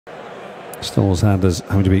Stalls handlers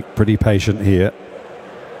having to be pretty patient here.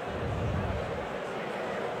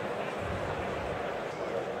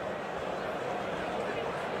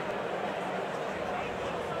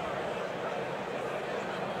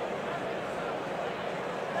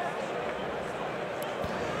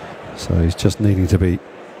 So he's just needing to be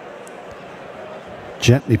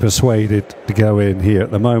gently persuaded to go in here at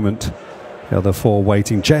the moment. The other four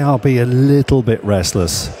waiting. Jayarebe a little bit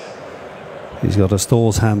restless. He's got a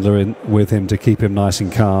stalls handler in with him to keep him nice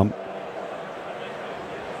and calm.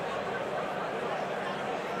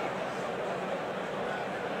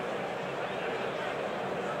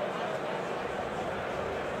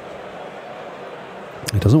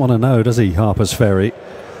 He doesn't want to know, does he, Harpers Ferry?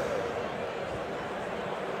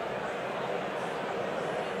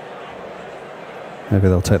 Maybe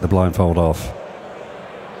they'll take the blindfold off.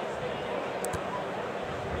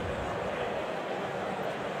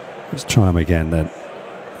 Let's try him again then.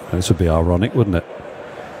 This would be ironic, wouldn't it?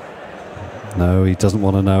 No, he doesn't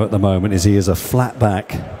want to know at the moment, as he is a flat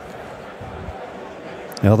back.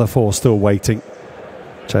 The other four still waiting.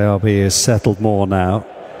 Jayarebe is settled more now.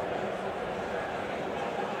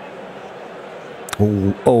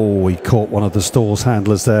 Oh, he caught one of the stalls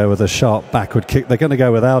handlers there with a sharp backward kick. They're going to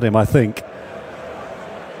go without him, I think.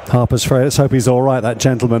 Harpers Ferry, let's hope he's all right, that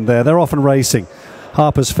gentleman there. They're often racing.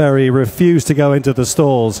 Harpers Ferry refused to go into the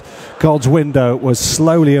stalls. God's Window was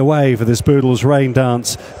slowly away for this Boodles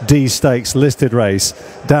Raindance Dee Stakes listed race.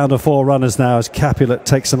 Down to 4 runners now as Capulet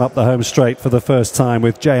takes them up the home straight for the first time,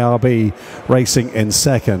 with Jayarebe racing in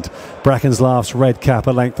second. Bracken's Laugh's red cap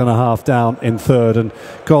a length and a half down in third, and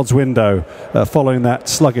God's Window, following that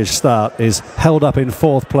sluggish start, is held up in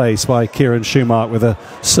fourth place by Kieran Schumacher with a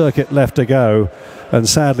circuit left to go. And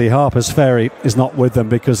sadly, Harpers Ferry is not with them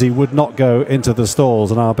because he would not go into the stalls.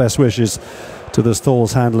 And our best wishes to the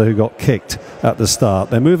stalls handler who got kicked at the start.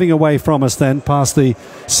 They're moving away from us then past the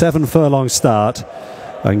 7 furlong start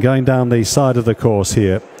and going down the side of the course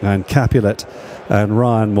here. And Capulet and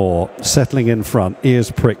Ryan Moore settling in front.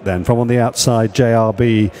 Ears pricked then from on the outside,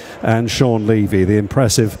 Jayarebe and Sean Levy, the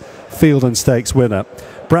impressive Field and Stakes winner.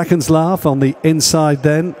 Bracken's Laugh on the inside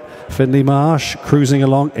then. Findlay Marsh cruising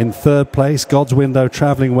along in third place. God's Window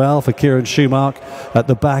travelling well for Kieran Schumacher at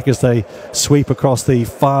the back as they sweep across the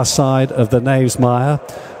far side of the Knavesmire,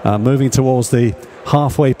 moving towards the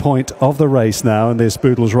halfway point of the race now in this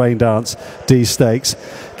Boodles Raindance Dee Stakes.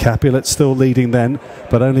 Capulet still leading then,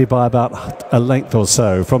 but only by about a length or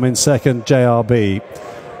so. From in second, Jayarebe.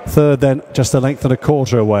 Third then, just a length and a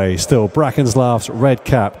quarter away. Still Bracken's Laugh's red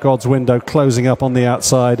cap. God's Window closing up on the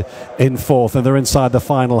outside in fourth, and they're inside the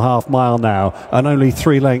final half mile now, and only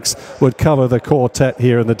 3 lengths would cover the quartet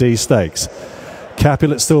here in the Dee Stakes.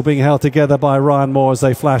 Capulet still being held together by Ryan Moore as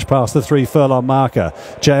they flash past the 3 furlong marker.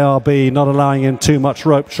 Jayarebe not allowing him too much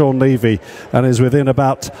rope, Sean Levy, and is within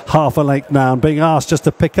about half a length now, and being asked just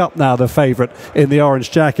to pick up now the favourite in the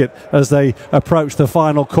orange jacket as they approach the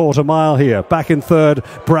final quarter mile here. Back in third,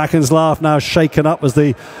 Bracken's Laugh now shaken up as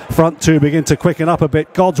the front two begin to quicken up a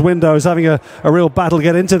bit. God's Window is having a real battle to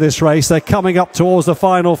get into this race. They're coming up towards the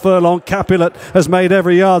final furlong. Capulet has made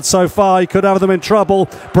every yard so far. He could have them in trouble.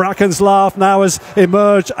 Bracken's Laugh now has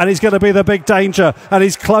emerged, and he's going to be the big danger, and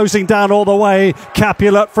he's closing down all the way.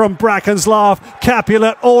 Capulet from Bracken's Laugh.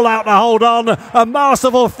 Capulet all out to hold on. A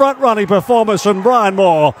masterful front running performance from Ryan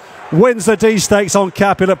Moore. Wins the Dee Stakes on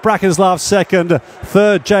Capulet. Bracken's Laugh second.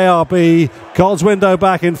 Third, Jayarebe. God's Window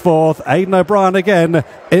back in fourth. Aidan O'Brien again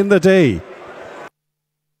in the D.